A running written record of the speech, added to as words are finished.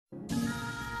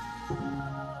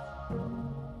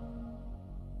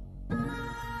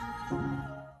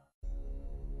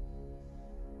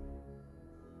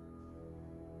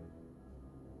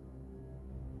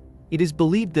It is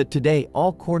believed that today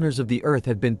all corners of the Earth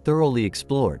have been thoroughly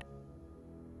explored.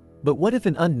 But what if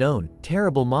an unknown,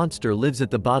 terrible monster lives at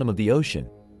the bottom of the ocean?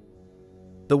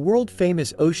 The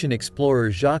world-famous ocean explorer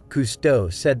Jacques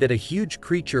Cousteau said that a huge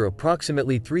creature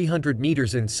approximately 300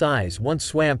 meters in size once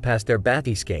swam past their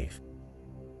bathyscaphe.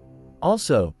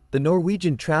 Also, the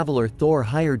Norwegian traveler Thor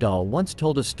Heyerdahl once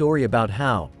told a story about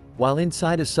how, while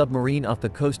inside a submarine off the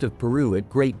coast of Peru at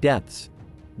great depths,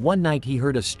 one night he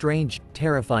heard a strange,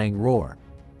 terrifying roar.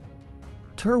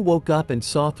 Thor woke up and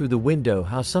saw through the window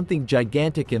how something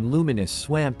gigantic and luminous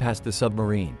swam past the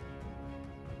submarine.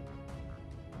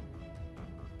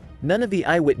 None of the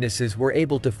eyewitnesses were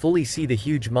able to fully see the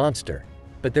huge monster,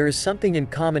 but there is something in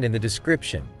common in the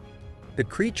description. The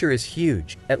creature is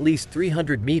huge, at least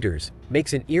 300 meters,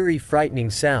 makes an eerie, frightening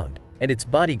sound, and its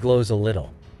body glows a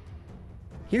little.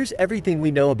 Here's everything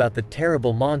we know about the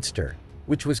terrible monster,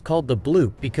 which was called the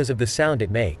Bloop because of the sound it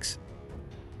makes.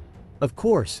 Of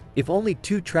course, if only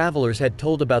 2 travelers had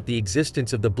told about the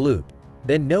existence of the Bloop,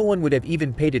 then no one would have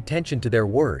even paid attention to their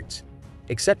words,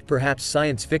 except perhaps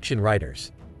science fiction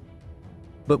writers.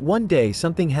 But one day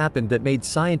something happened that made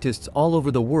scientists all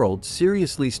over the world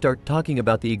seriously start talking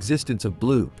about the existence of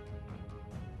Bloop.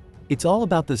 It's all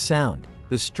about the sound.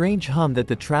 The strange hum that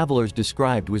the travelers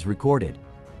described was recorded.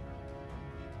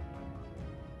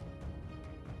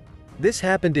 This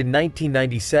happened in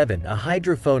 1997. A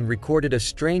hydrophone recorded a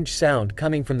strange sound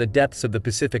coming from the depths of the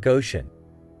Pacific Ocean.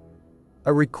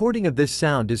 A recording of this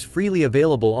sound is freely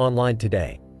available online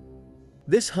today.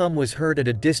 This hum was heard at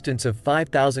a distance of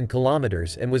 5,000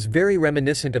 kilometers and was very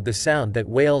reminiscent of the sound that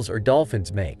whales or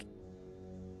dolphins make.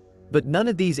 But none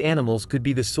of these animals could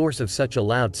be the source of such a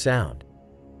loud sound.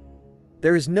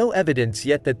 There is no evidence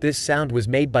yet that this sound was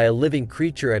made by a living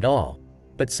creature at all,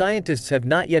 but scientists have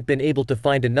not yet been able to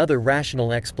find another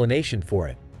rational explanation for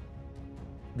it.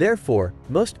 Therefore,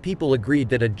 most people agreed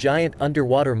that a giant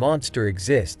underwater monster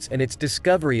exists and its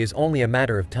discovery is only a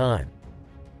matter of time.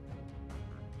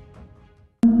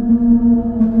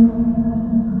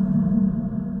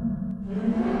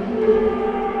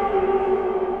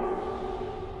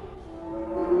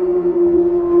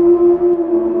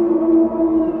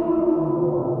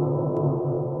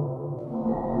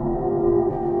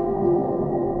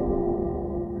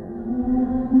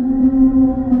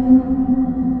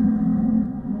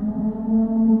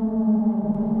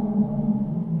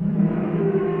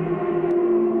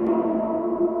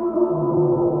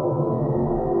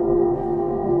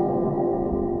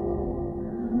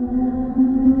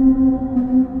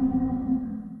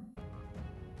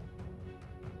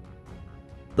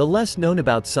 The less known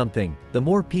about something, the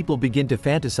more people begin to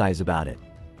fantasize about it.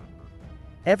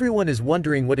 Everyone is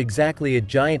wondering what exactly a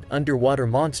giant underwater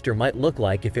monster might look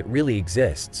like if it really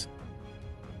exists.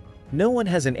 No one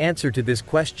has an answer to this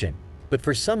question, but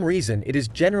for some reason it is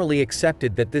generally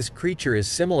accepted that this creature is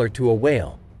similar to a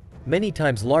whale, many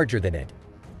times larger than it.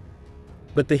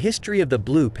 But the history of the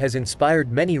Bloop has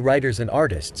inspired many writers and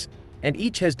artists, and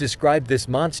each has described this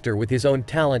monster with his own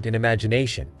talent and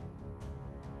imagination.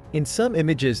 In some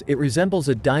images it resembles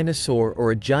a dinosaur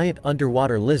or a giant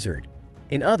underwater lizard.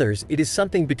 In others it is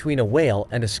something between a whale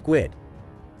and a squid.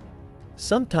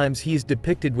 Sometimes he is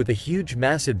depicted with a huge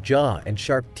massive jaw and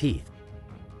sharp teeth.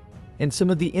 And some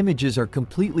of the images are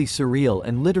completely surreal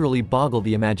and literally boggle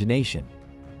the imagination.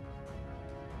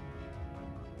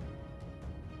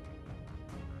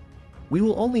 We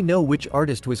will only know which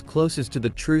artist was closest to the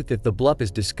truth if the Bloop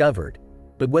is discovered,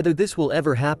 but whether this will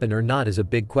ever happen or not is a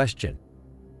big question.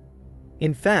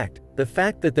 In fact, the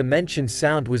fact that the mentioned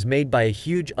sound was made by a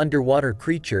huge underwater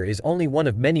creature is only one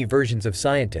of many versions of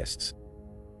scientists.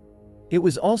 It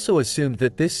was also assumed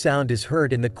that this sound is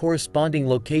heard in the corresponding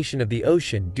location of the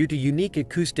ocean due to unique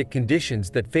acoustic conditions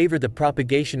that favor the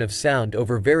propagation of sound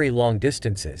over very long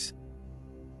distances.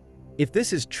 If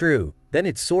this is true, then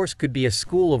its source could be a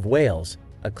school of whales,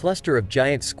 a cluster of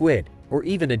giant squid, or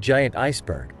even a giant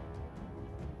iceberg.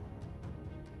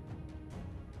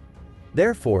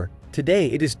 Therefore, today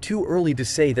it is too early to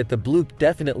say that the Bloop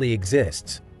definitely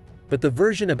exists, but the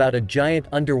version about a giant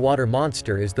underwater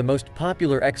monster is the most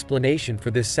popular explanation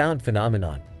for this sound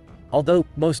phenomenon, although,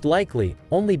 most likely,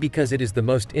 only because it is the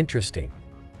most interesting.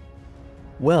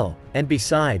 Well, and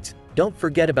besides, don't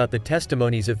forget about the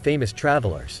testimonies of famous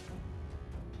travelers.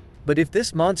 But if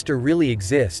this monster really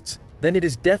exists, then it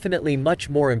is definitely much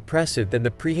more impressive than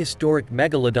the prehistoric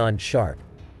megalodon shark,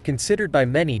 considered by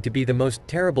many to be the most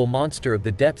terrible monster of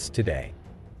the depths today.